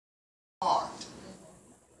impart.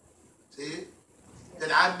 See?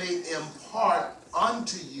 That I may impart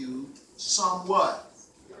unto you some what?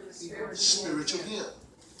 Spiritual gift.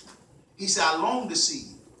 He said, I long to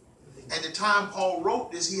see you. At the time Paul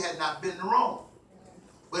wrote this, he had not been to Rome.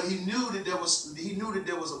 But he knew that there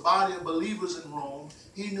was a body of believers in Rome.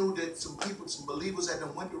 He knew that some believers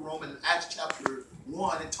had went to Rome. In Acts chapter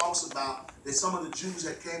 1, it talks about that some of the Jews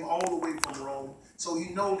had came all the way from Rome. So he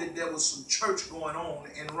knew that there was some church going on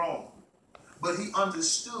in Rome. But he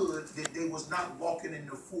understood that they was not walking in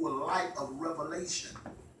the full light of revelation.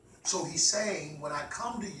 So he's saying, when I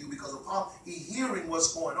come to you, because he's hearing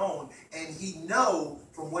what's going on, and he know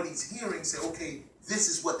from what he's hearing, say, okay, this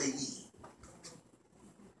is what they need.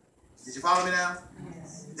 Did you follow me now?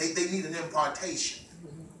 Yes. They need an impartation.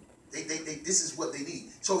 This is what they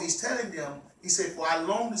need. So he's telling them, he said, for I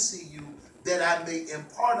long to see you, that I may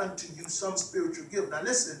impart unto you some spiritual gift. Now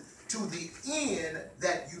listen, to the end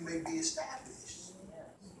that you may be established.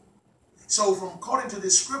 So from according to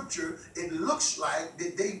this scripture, it looks like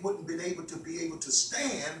that they wouldn't be able to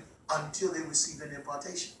stand until they received an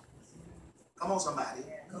impartation. Come on, somebody.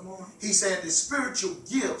 Come on. He said the spiritual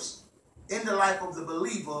gifts in the life of the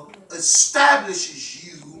believer establishes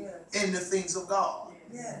you in the things of God.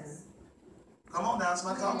 Yes. Come on now,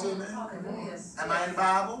 somebody talk to me, man. Yes. Am I in the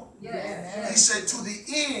Bible? Yes. He said to the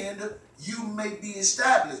end you may be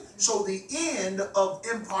established. So the end of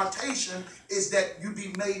impartation is that you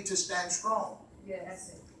be made to stand strong.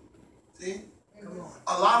 Yes. See?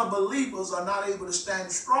 A lot of believers are not able to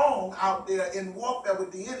stand strong out there in warfare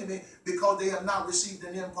with the enemy because they have not received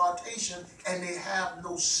an impartation and they have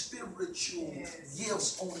no spiritual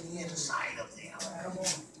gifts on the inside of them.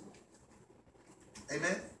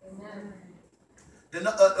 Amen? Amen.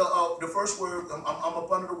 The first word, I'm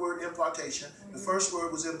up under the word impartation. The first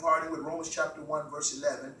word was imparting with Romans chapter 1 verse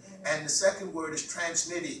 11. And the second word is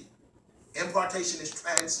transmitting. Impartation is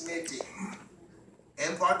transmitting.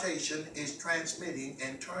 Impartation is transmitting.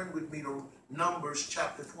 And turn with me to Numbers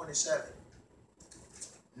chapter 27.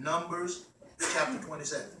 Numbers chapter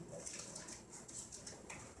 27.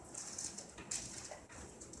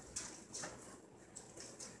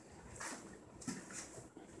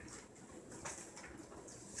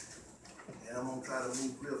 And I'm gonna try to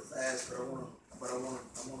move real fast, but I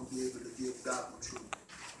wanna be able to give God the truth.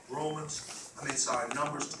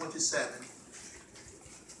 Numbers 27.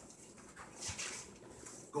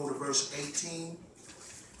 Go to verse 18,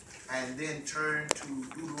 and then turn to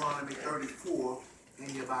Deuteronomy 34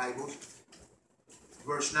 in your Bibles,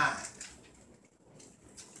 verse 9.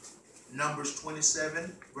 Numbers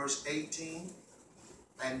 27, verse 18,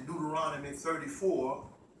 and Deuteronomy 34,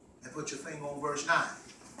 and put your finger on verse 9.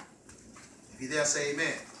 If you're there, say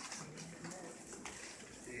amen.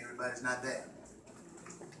 See, everybody's not there.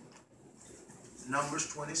 Numbers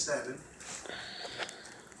 27,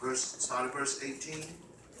 start at verse 18,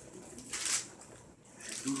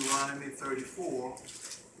 and Deuteronomy 34,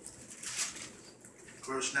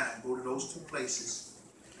 verse 9. Go to those two places.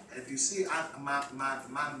 And if you see my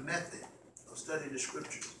method of studying the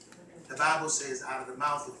scriptures, the Bible says, out of the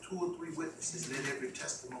mouth of 2 or 3 witnesses, let every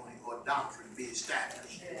testimony or doctrine be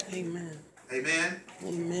established. Amen. Amen?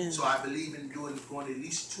 Amen. So I believe in going at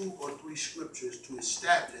least 2 or 3 scriptures to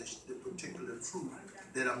establish the particular truth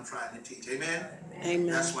that I'm trying to teach. Amen? Amen.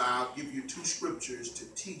 That's why I'll give you 2 scriptures to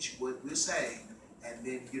teach what we're saying. And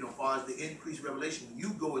then, as far as the increased revelation, when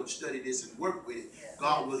you go and study this and work with it,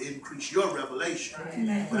 God will increase your revelation.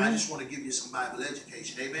 Amen. But I just want to give you some Bible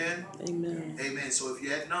education. Amen? Amen. Amen. So if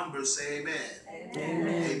you're at Numbers, say amen.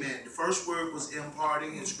 Amen. Amen. The first word was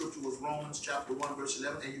imparting, and scripture was Romans chapter 1, verse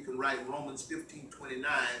 11. And you can write Romans 15:29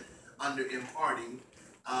 under imparting.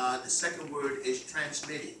 The second word is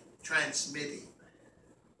transmitting. Transmitting.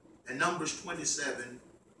 And Numbers 27,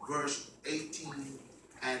 verse 18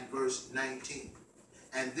 and verse 19.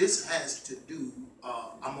 And this has to do,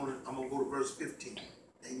 I'm gonna go to verse 15.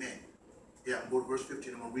 Amen. Yeah, I'm going to go to verse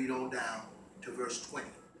 15. I'm going to read on down to verse 20.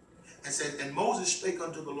 And said, and Moses spake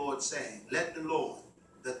unto the Lord, saying, let the Lord,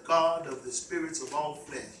 the God of the spirits of all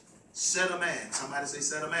flesh, set a man. Somebody say,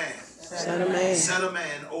 set a man. Set a man. Set a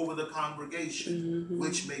man over the congregation,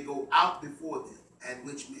 which may go out before them, and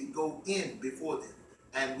which may go in before them,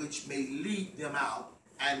 and which may lead them out,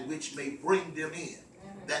 and which may bring them in.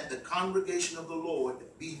 That the congregation of the Lord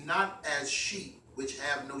be not as sheep which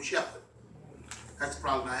have no shepherd. That's the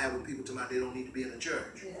problem I have with people talking about they don't need to be in a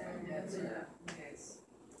church.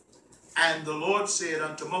 And the Lord said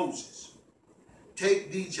unto Moses,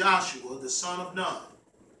 take thee Joshua, the son of Nun,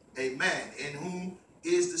 a man in whom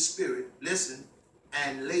is the Spirit, listen,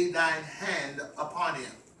 and lay thine hand upon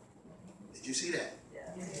him. Did you see that?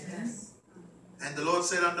 Yes. And the Lord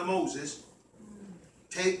said unto Moses,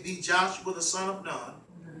 take thee Joshua the son of Nun,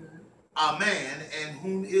 a man in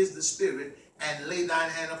whom is the Spirit, and lay thine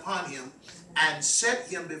hand upon him, and set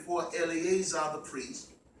him before Eleazar the priest,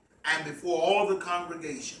 and before all the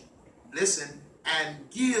congregation. Listen, and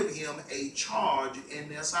give him a charge in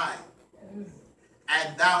their sight.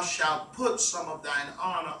 And thou shalt put some of thine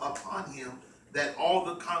honor upon him, that all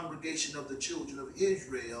the congregation of the children of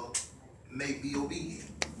Israel may be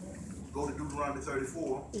obedient. Go to Deuteronomy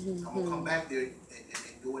 34. I'm going to come back there and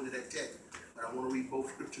go into that text. But I want to read both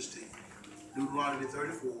scriptures to you. Deuteronomy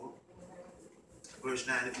 34, verse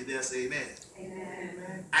 9. If you're there, say amen.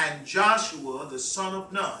 Amen. And Joshua, the son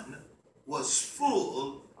of Nun, was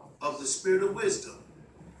full of the spirit of wisdom.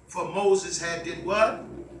 For Moses had did what?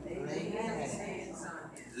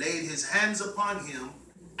 Laid his hands upon him,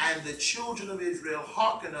 and the children of Israel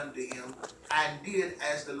hearkened unto him, and did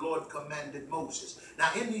as the Lord commanded Moses.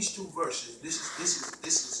 Now, in these two verses, this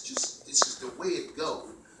is the way it goes.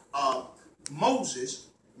 Moses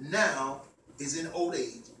now is in old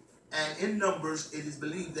age, and in Numbers, it is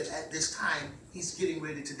believed that at this time he's getting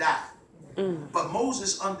ready to die. But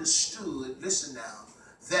Moses understood, listen now,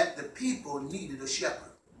 that the people needed a shepherd.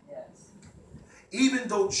 Even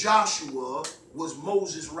though Joshua was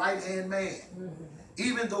Moses' right-hand man,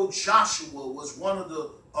 even though Joshua was one of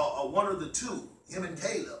the two, him and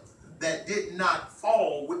Caleb, that did not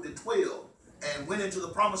fall with the 12 and went into the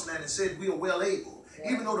promised land and said, we are well able.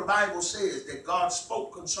 Even though the Bible says that God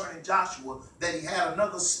spoke concerning Joshua, that he had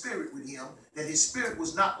another spirit with him, that his spirit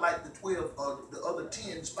was not like the 12 or the other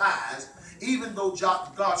 10 spies. Even though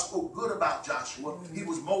God spoke good about Joshua, he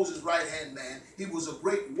was Moses' right-hand man, he was a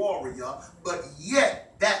great warrior, but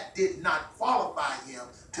yet that did not qualify him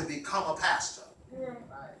to become a pastor.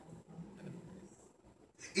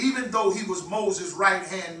 Even though he was Moses'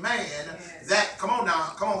 right-hand man, that, come on.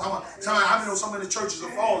 I know some of the churches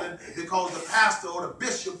are falling because the pastor or the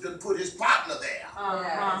bishop didn't put his partner there.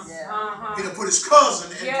 He done put his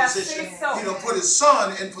cousin in position. He done put his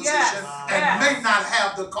son in position and may not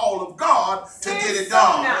have the call of God to get it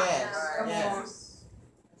done.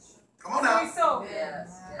 Come on now.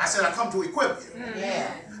 I said I come to equip you.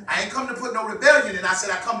 I ain't come to put no rebellion in. I said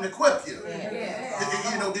I come to equip you.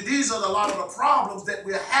 You know, these are a lot of the problems that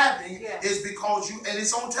we're having is because you, and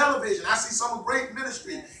it's on television. I see some great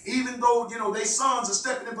ministry, even though, you know, their sons are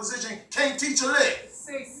stepping in position, can't teach a lick.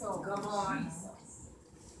 Say so. Come on.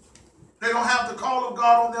 They don't have the call of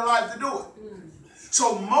God on their life to do it.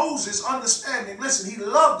 So Moses, understanding, listen, he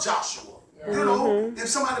loved Joshua. You know, if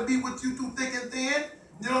somebody be with you through thick and thin,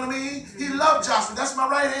 you know what I mean? He loved Joshua. That's my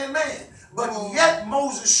right-hand man. But yet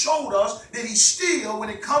Moses showed us that he still, when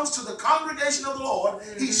it comes to the congregation of the Lord,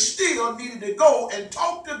 he still needed to go and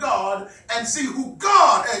talk to God and see who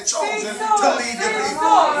God had chosen to lead the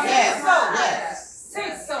people. Yes.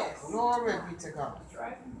 Say so. Glory be to God.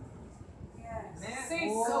 Right. Yes. Say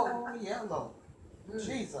so. Oh, yeah, Lord.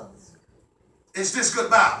 Jesus. Is this good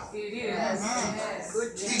Bible? It is. Yes.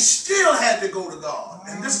 He still had to go to God.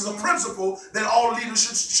 And this is a principle that all leaders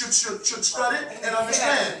should study and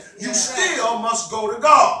understand. You still must go to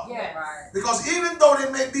God. Because even though they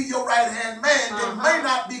may be your right-hand man, they may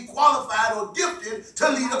not be qualified or gifted to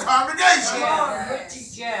lead a congregation.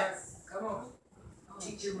 Yes. Come on.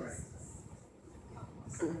 Teach you right.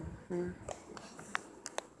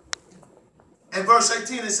 In verse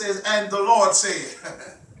 18 it says, and the Lord said,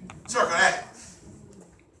 circle that.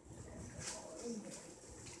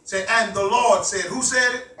 Say, and the Lord said. Who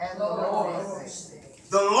said it? And the Lord said.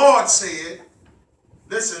 The Lord said,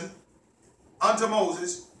 listen, unto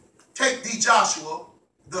Moses, take thee Joshua,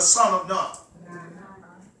 the son of Nun.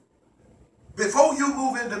 Before you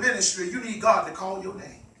move into ministry, you need God to call your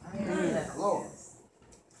name. Yes. Lord.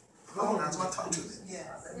 Come on, that's my tongue to it.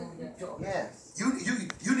 Yes.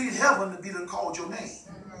 You need heaven to be the called your name.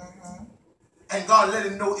 And God let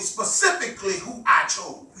him know specifically who I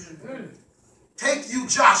chose. Take you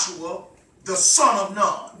Joshua, the son of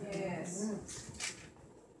Nun. Yes.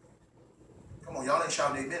 Come on, y'all ain't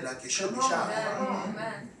shouting amen like you should be shouting.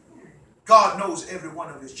 God knows every one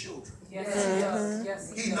of his children. Yes, he does.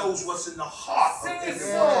 Yes, he knows what's in the heart of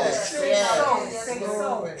every one of his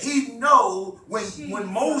children. He knows when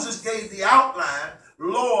Moses gave the outline,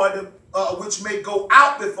 Lord, which may go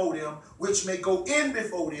out before them, which may go in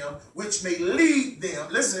before them, which may lead them,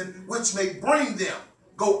 listen, which may bring them.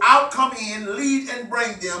 Go out, come in, lead and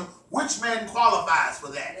bring them. Which man qualifies for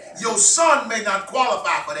that? Your son may not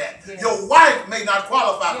qualify for that. Your wife may not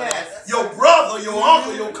qualify for that. Your brother, your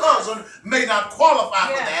uncle, your cousin may not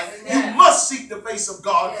qualify for that. You must seek the face of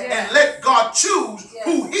God and let God choose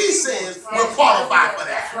who he says will qualify for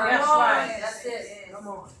that. That's right. That's it. Come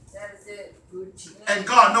on. That is it. Good And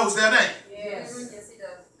God knows their name. Yes. Yes, he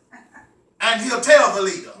does. And he'll tell the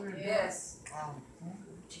leader. Yes.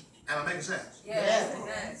 Am I making sense? Yes.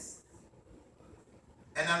 Yes.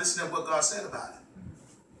 And now listen to what God said about it.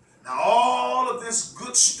 Now all of this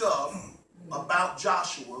good stuff about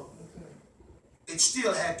Joshua, it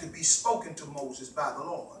still had to be spoken to Moses by the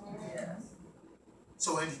Lord. Yes.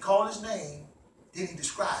 So when he called his name, then he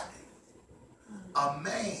described it. A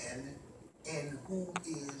man in whom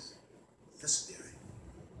is the Spirit.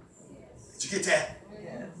 Did you get that?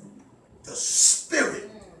 Yes. The Spirit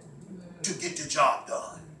to get the job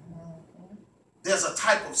done. There's a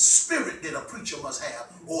type of spirit that a preacher must have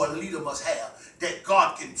or a leader must have that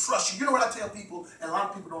God can trust you. You know what I tell people, and a lot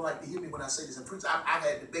of people don't like to hear me when I say this in preaching. I've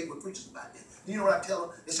had debate with preachers about this. You know what I tell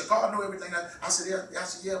them? They say, God know everything. I said,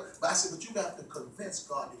 yeah. But I said, but you have to convince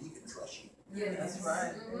God that he can trust you. Yeah, that's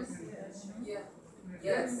right. Yeah.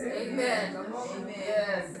 Yes. Amen. Amen.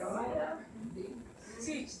 Yes.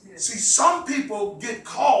 See, some people get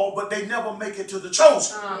called, but they never make it to the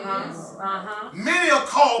chosen. Many are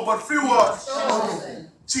called, but few are chosen.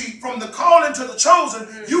 See, from the calling to the chosen,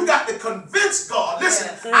 you got to convince God.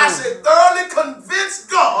 Listen, I said thoroughly convince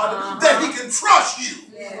God that he can trust you.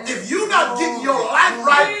 If you're not getting your life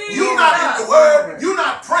right, you're not in the word, you're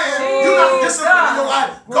not praying, you're not disciplining your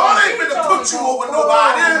life, God ain't going to put you over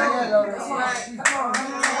nobody.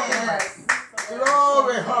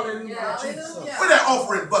 Glory, hallelujah, Jesus. Where that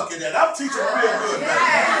offering bucket at? I'm teaching real good, man.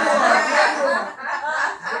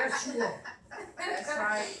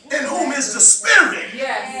 In whom is the Spirit.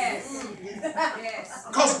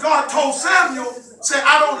 Because God told Samuel, said,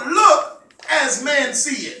 I don't look as man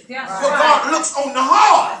see it, but God looks on the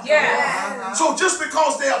heart. So just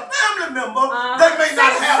because they're a family member, they may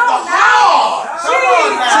not have the heart to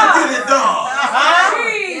get it done.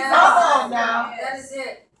 Come on now. That is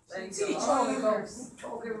it. Teach Holy Ghost.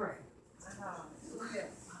 Talk it right.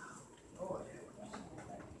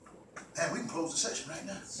 And we can close the session right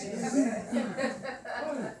now.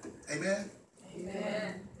 Amen.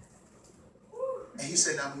 Amen. And he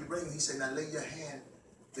said, now when you bring him, he said, now lay your hand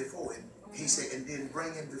before him. He said, and then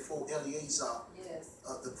bring him before Eleazar,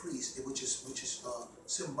 the priest, which is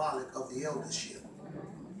symbolic of the eldership.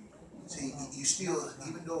 See, you still,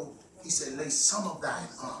 even though he said, lay some of thine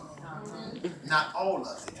honor, not all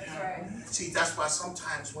of it. See, that's why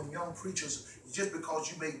sometimes when young preachers, just because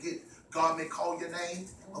you may get, God may call your name,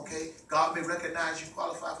 okay? God may recognize you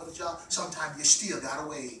qualify for the job. Sometimes you still got to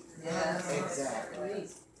wait. Exactly.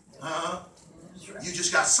 You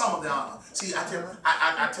just got some of the honor. See, I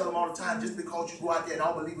tell them all the time, just because you go out there and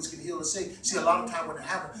all believers can heal the sick. See, a lot of time when it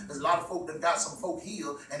happens, there's a lot of folk that got some folk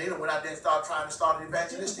healed, and they don't went out there and start trying to start an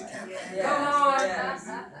evangelistic campaign.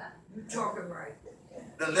 You talking right.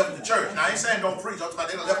 They left the church. Now, I ain't saying don't preach. I'm talking about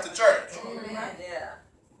they done left the church.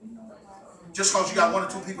 Just because you got one or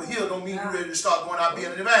two people healed don't mean you're ready to start going out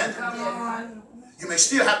being an evangelist. You may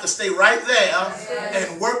still have to stay right there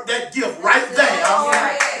and work that gift right there.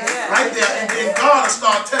 Right there. And then God will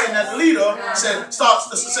start telling that leader,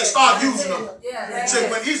 start using them. Say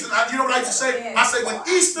when Easter, you know what I used to say? I say when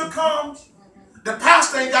Easter comes, the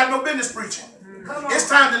pastor ain't got no business preaching. It's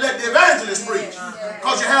time to let the evangelist preach.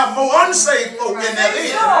 Because you have more unsaved folk in that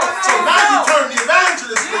end. So now you turn the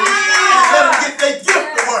evangelist loose and let them get their gift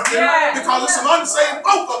to working. Because there's some unsaved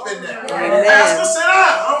folk up in there. Pastor, sit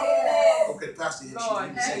down. Okay, the pastor here, she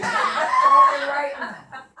didn't say that.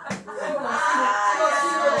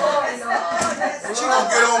 She gonna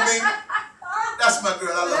get on me. That's my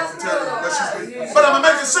girl. I love to tell her that she's with. But I'm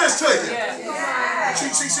making sense to you.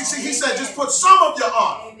 See, he said just put some of your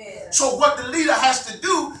honor. So what the leader has to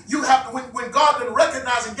do, you have to, when God didn't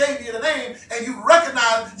recognize and gave you the name, and you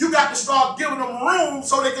recognize, you got to start giving them room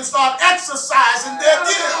so they can start exercising their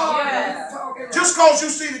gift. Just because you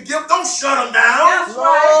see the gift, don't shut them down.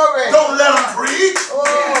 Don't let them preach.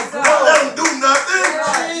 Don't let them do nothing.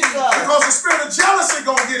 Because the spirit of jealousy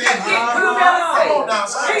going to get in here. Come on now,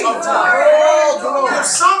 son. Talk to me. Give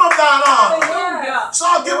some of thine honor.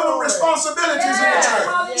 Start giving them responsibilities in the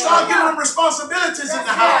church. Start giving them responsibilities in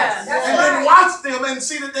the house. And then watch them and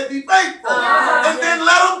see that they be faithful. And then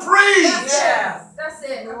let them preach. That's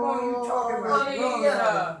it. Come on, you talking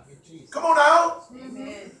about. Come on now.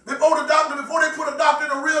 Before they put a doctor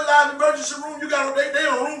in a real live emergency room, they in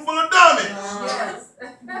a room full of dummies.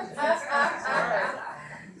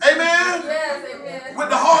 Amen? With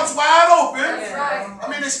the hearts wide open. I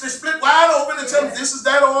mean, they split wide open and tell them this is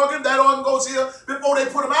that organ goes here before they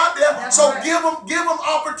put them out there. So give them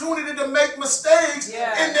opportunity to make mistakes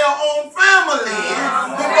in their own family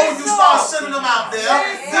before you start sending them out there.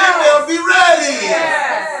 Then they'll be ready.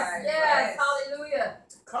 Yes. Hallelujah.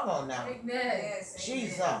 Come on now. Amen.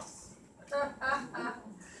 Jesus.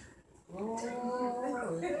 Glory,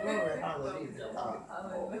 hallelujah.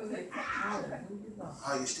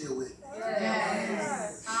 Are you still with me?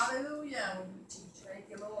 Yes. Hallelujah. Thank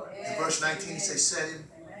you, Lord. In verse 19 it says, set him.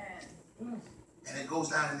 And it goes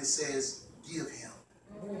down and it says, give him.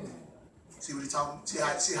 See what he's talking?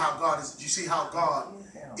 See how God is. You see how God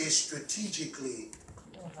is strategically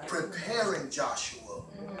preparing Joshua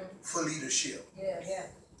for leadership. Yes.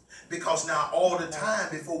 Because now all the time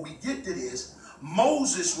before we get to this,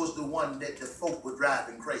 Moses was the one that the folk were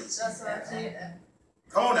driving crazy. That's what I said.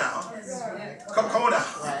 Come on now. Come on now.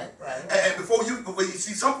 And before you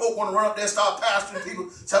see, some folk want to run up there and start pastoring people.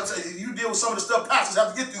 You deal with some of the stuff pastors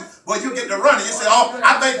have to get through. Boy, you get to running. You say, oh,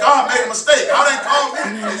 I think God made a mistake. God ain't called me.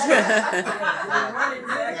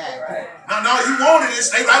 No, you wanted it.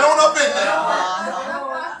 Stay right on up in there.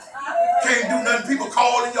 Can't do nothing. People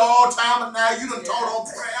calling you all the time, and now you done taught on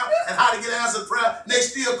prayer and how to get answered prayer. And they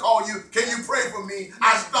still call you. Can you pray for me?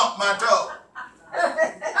 I stumped my toe.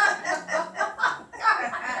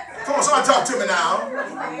 Come on, somebody talk to me now.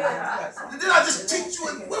 Did I just teach you?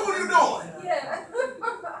 What were you doing? Yeah.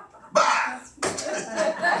 Bye.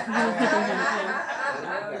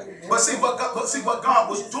 But see what God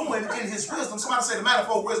was doing in his wisdom. Somebody say the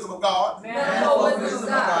manifold wisdom of God. Manifold wisdom of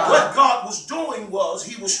God. What God was doing was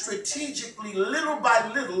he was strategically, little by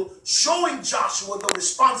little, showing Joshua the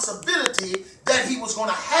responsibility that he was going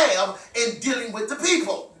to have in dealing with the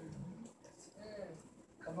people.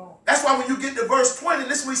 That's why when you get to verse 20,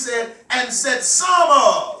 listen what he said, and said some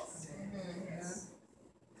of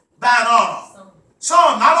thine honor.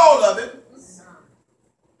 Some, not all of it.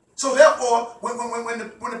 So therefore, when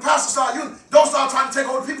the pastor start using, don't start trying to take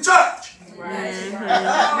over the people's church.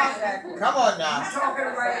 Come on now.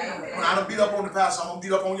 When I don't beat up on the pastor, I'm gonna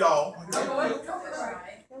beat up on y'all.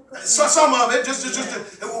 So some of it, just if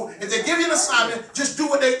they give you an assignment, just do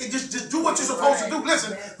what just do what you're supposed to do.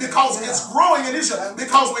 Listen, because it's growing in Israel.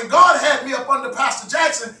 Because when God had me up under Pastor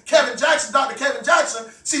Jackson, Dr. Kevin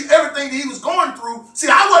Jackson, see everything that he was going through. See,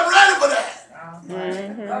 I wasn't ready for that.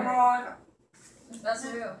 Come on. That's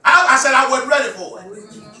real. I said I wasn't ready for it.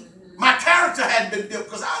 My character hadn't been built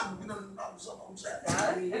because I was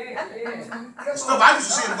stuff I used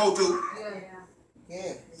to see him go to.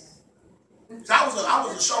 Yeah. So I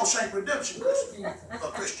was a Shawshank Redemption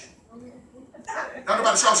Christian. Talk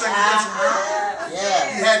about the Shawshank Redemption.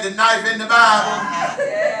 Yeah. He had the knife in the Bible.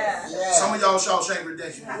 Yeah. Some of y'all Shawshank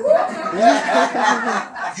Redemption. You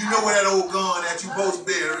know where that old gun that you both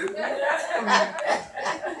buried.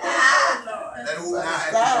 That old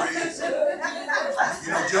knife.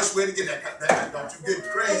 You know just where to get that. Don't you get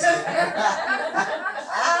crazy.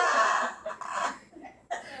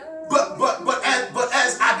 But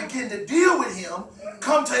as I begin to deal with him,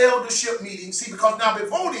 come to eldership meetings. See, because now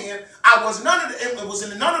before then, I was in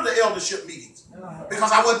none of the eldership meetings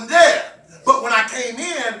because I wasn't there. But when I came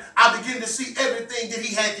in, I began to see everything that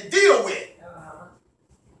he had to deal with.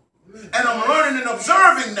 And I'm learning and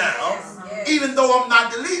observing now, even though I'm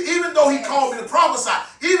not the lead, even though he called me to prophesy,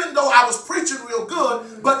 even though I was preaching real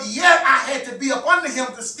good, but yet I had to be up under him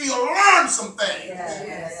to still learn some things.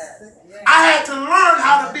 I had to learn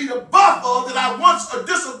how to be the buffer that I once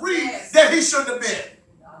disagreed that he shouldn't have been.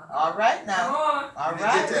 All right now. All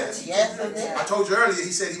right. Yes, it is. I told you earlier,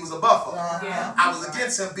 he said he was a buffer. Yeah. I was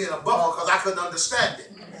against him being a buffer because I couldn't understand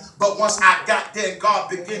it. But once I got there and God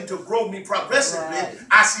began to grow me progressively,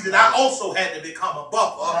 I see that I also had to become a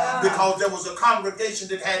buffer because there was a congregation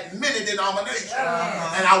that had many denominations.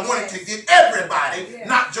 And I wanted to get everybody,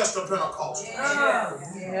 not just the Pentecostals.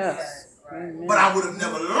 Yes. But I would have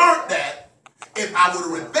never learned that if I would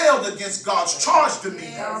have rebelled against God's charge to me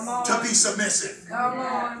to be submissive. Come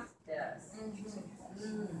on.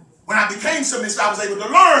 When I became submissive, I was able to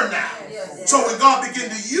learn now. So when God began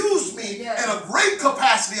to use me in a great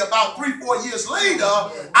capacity about 3-4 years later,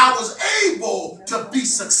 I was able to be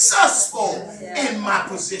successful in my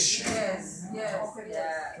position.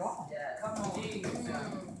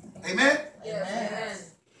 Amen?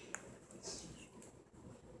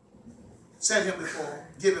 Set him before,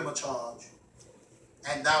 give him a charge,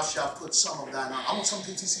 and thou shalt put some of thine honor. I want some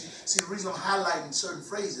people to see the reason I'm highlighting certain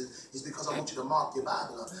phrases is because I want you to mark your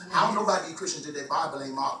Bible up. I don't know about you Christians that their Bible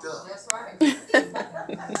ain't marked up. That's right. Mark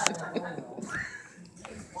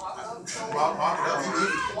it up.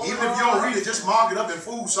 Even if you don't read it, just mark it up and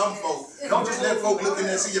fool some folk. Don't just let folk look in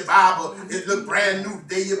there and see your Bible. It look brand new the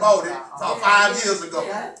day you bought it, 5 years ago.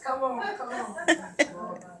 Come on.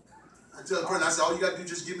 I tell the person, I say, all you got to do is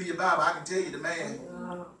just give me your Bible. I can tell you the man.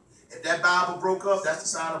 If that Bible broke up, that's the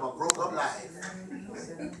sign of a broke up life.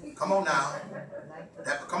 Come on now.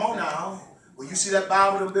 Come on now. When you see that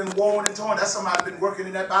Bible that been worn and torn, that's somebody been working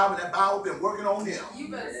in that Bible. That Bible been working on them. You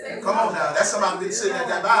better say Come on now. That's somebody been sitting at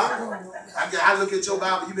that Bible. I look at your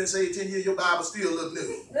Bible. You've been saying 10 years, your Bible still look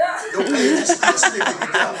new. Your pages still sticking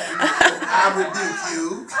together. I rebuke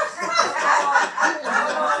you.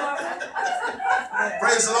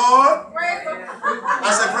 Praise the Lord.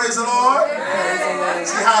 I said, praise the Lord.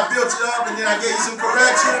 See how I built you up and then I gave you some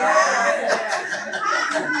correction?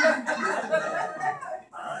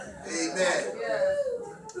 Amen.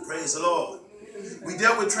 Praise the Lord. We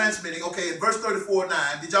dealt with transmitting. Okay, in verse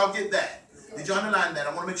 34:9, did y'all get that? Did you underline that? I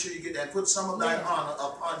want to make sure you get that. Put some of thine honor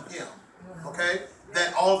upon him. Okay?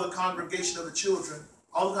 That all the congregation of the children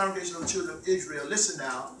of Israel, listen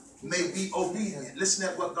now, may be obedient. Listen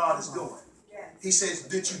at what God is doing. He says,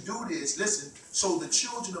 did you do this? Listen, so the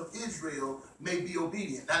children of Israel may be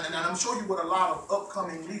obedient. And I'm showing you what a lot of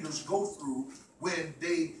upcoming leaders go through when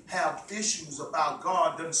they have issues about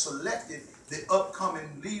God done selected the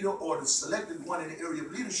upcoming leader or the selected one in the area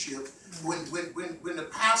of leadership. When the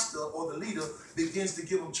pastor or the leader begins to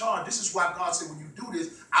give them charge, this is why God said, when you do this,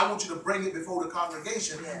 I want you to bring it before the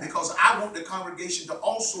congregation, because I want the congregation to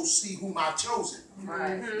also see whom I've chosen.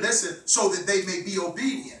 Listen, so that they may be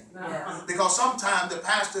obedient. Because sometimes the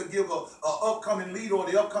pastor give a upcoming leader or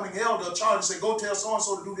the upcoming elder a charge and say, go tell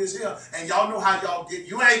so-and-so to do this here. And y'all know how y'all get.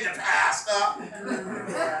 You ain't the pastor.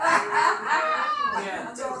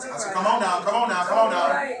 I said, come on now.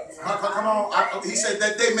 He said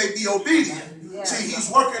that they may be obedient. See, he's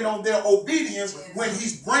working on their obedience when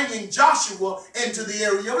he's bringing Joshua into the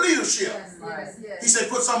area of leadership. He said,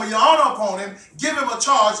 put some of your honor upon him, give him a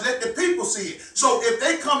charge, let the people see it. So if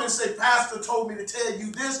they come and say, pastor told me to tell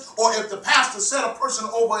you this, or if the pastor set a person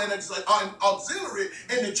over in an auxiliary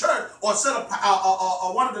in the church, or set up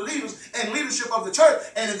one of the leaders in leadership of the church,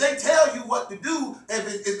 and if they tell you what to do, if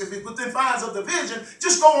it's within fines of the vision,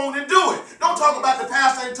 just go on and do it. Don't talk about the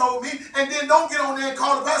pastor ain't told me, and then don't get on there and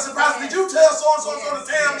call the pastor, pastor, did you tell so-and-so to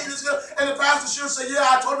tell me this? And the pastor should say, yeah,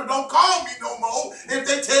 I told him, don't call me no more if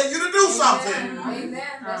they tell you to do something. Amen.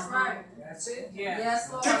 That's right. That's it.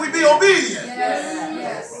 Yes, Lord. Can we be obedient?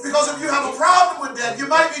 Yes. Because if you have a problem with that, you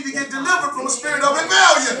might need to get delivered from a spirit of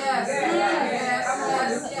rebellion. Yes.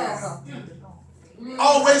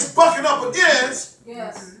 Always bucking up against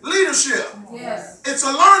leadership. It's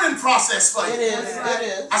a learning process for you. It is.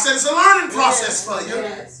 I said it's a learning process for you.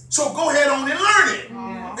 So go ahead on and learn it.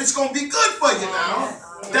 It's going to be good for you now,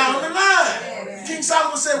 down the line. King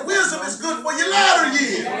Solomon said wisdom is good for your latter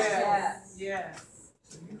years.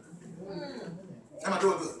 Am I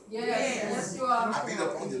doing good? Yes, you are. I beat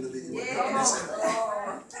up on you a little bit.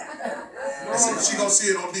 Listen, she going to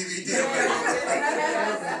see it on DVD.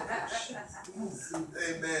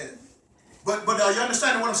 Amen. But are you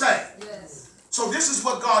understanding what I'm saying? Yes. So this is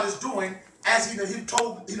what God is doing, as he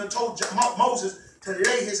told Moses to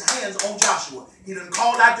lay his hands on Joshua. He done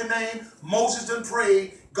called out the name. Moses done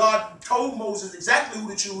prayed. God told Moses exactly who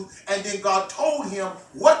to choose, and then God told him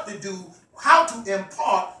what to do, how to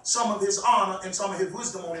impart some of his honor and some of his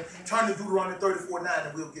wisdom on him. Turn to Deuteronomy 34:9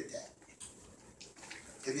 and we'll get that.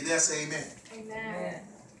 If you're there, say amen. Amen.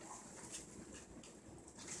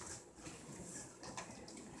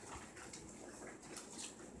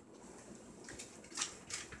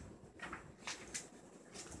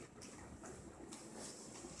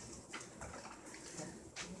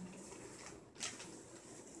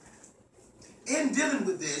 In dealing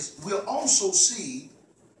with this, we'll also see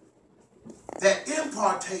that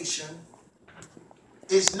impartation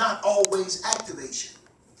is not always activation.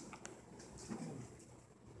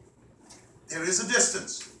 There is a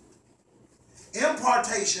distance.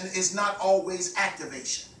 Impartation is not always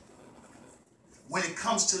activation when it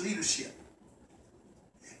comes to leadership.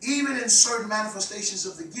 Even in certain manifestations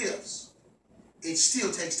of the gifts, it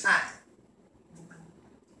still takes time.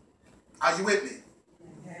 Are you with me?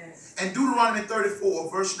 In Deuteronomy 34,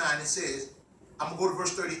 verse 9, it says, I'm going to go to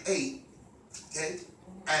verse 38, okay?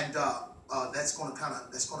 And that's going to kind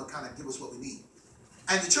of give us what we need.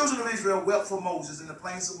 And the children of Israel wept for Moses in the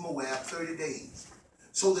plains of Moab 30 days.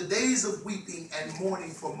 So the days of weeping and mourning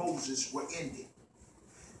for Moses were ended.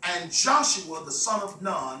 And Joshua, the son of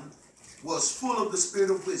Nun, was full of the spirit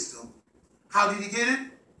of wisdom. How did he get it?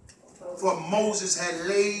 For Moses had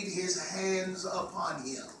laid his hands upon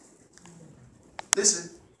him.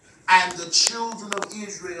 Listen. And the children of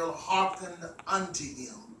Israel hearkened unto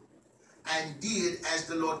him and did as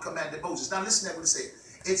the Lord commanded Moses. Now listen to what it says.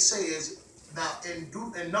 It says, now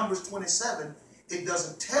in Numbers 27, it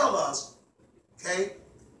doesn't tell us, okay,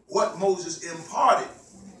 what Moses imparted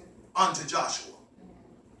unto Joshua.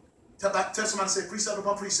 Tell somebody, say precept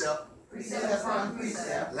upon precept. Precept upon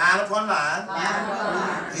precept. Line upon line. Line upon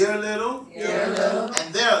line. Here a little. Here a little.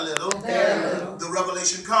 And there a little. There a little. The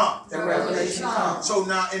revelation comes. The revelation comes. So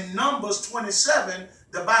now in Numbers 27,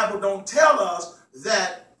 the Bible don't tell us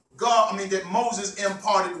that that Moses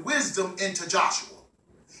imparted wisdom into Joshua.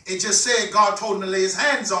 It just said God told him to lay his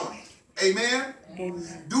hands on him. Amen?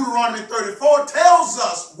 Amen. Deuteronomy 34 tells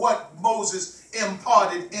us what Moses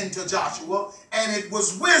imparted into Joshua, and it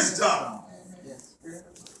was wisdom. Yes.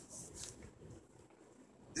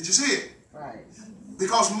 Did you see it? Right.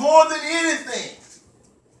 Because more than anything,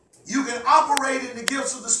 you can operate in the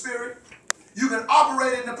gifts of the Spirit. You can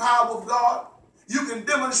operate in the power of God. You can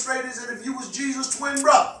demonstrate as if you was Jesus' twin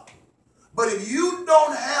brother. But if you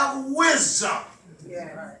don't have wisdom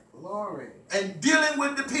Glory. and dealing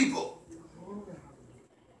with the people,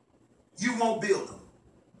 you won't build them.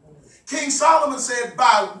 King Solomon said,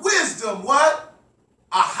 by wisdom, what?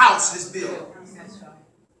 A house is built.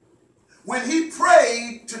 When he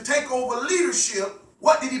prayed to take over leadership,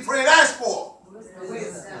 what did he pray and ask for?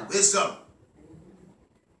 Wisdom. Wisdom.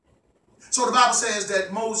 So the Bible says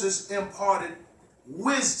that Moses imparted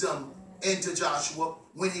wisdom into Joshua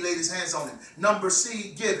when he laid his hands on him. Number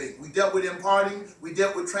C, giving. We dealt with imparting. We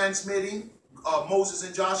dealt with transmitting, Moses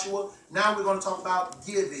and Joshua. Now we're going to talk about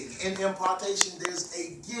giving. In impartation, there's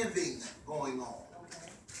a giving going on.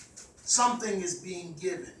 Something is being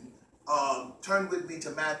given. Turn with me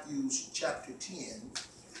to Matthew chapter 10.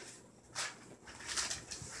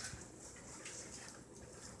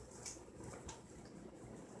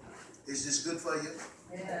 Is this good for you?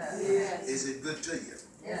 Yes. Is it good to you?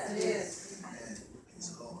 Yes, it is. Amen. Praise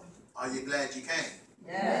the Lord. Are you glad you came?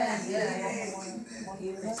 Yes. Yes.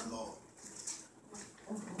 Amen. Praise the Lord.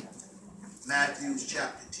 Matthew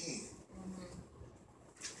chapter 10.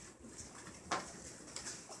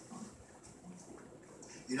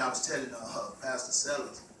 You know, I was telling Pastor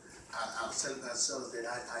Sellers, I was telling Pastor Sellers that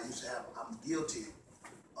I used to have, I'm guilty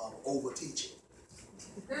of over teaching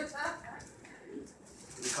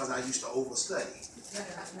because I used to overstudy.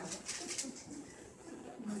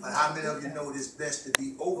 But how many of you know it is best to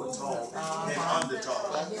be overtaught than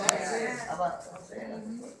undertaught?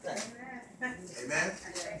 Amen?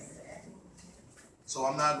 So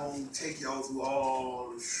I'm not going to take y'all through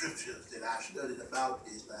all the scriptures that I studied about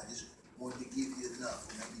this, but I just wanted to give you enough.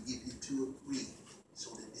 And let me give you 2 or 3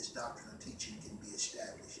 so that this doctrine of teaching can be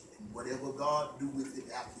established. And whatever God do with it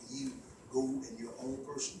after you go in your own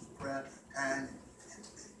personal prayer time and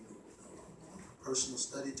personal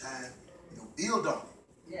study time, build on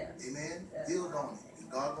it. Yes. Amen? Build on it. And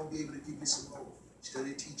God going to be able to give you some more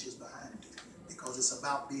study teachers behind you because it's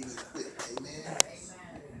about being equipped. Amen?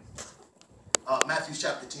 Matthew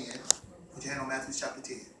chapter 10. Put your hand on Matthew chapter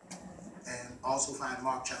 10. And also find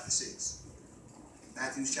Mark chapter 6.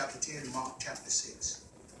 Matthew chapter 10 and Mark chapter 6.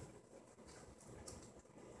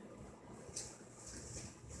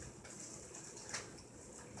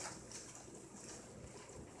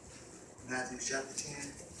 Matthew chapter 10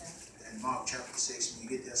 and Mark chapter 6. When you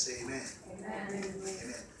get there, say amen. Amen.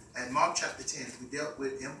 Amen. And Mark chapter 10, we dealt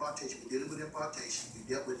with impartation. We're dealing with impartation. We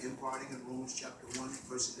dealt with imparting in Romans chapter 1,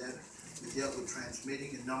 verse 11. We dealt with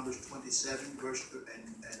transmitting in Numbers 27, verse and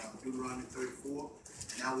Deuteronomy 34.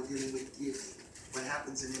 And now we're dealing with giving. What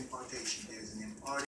happens in impartation? There's an imparting.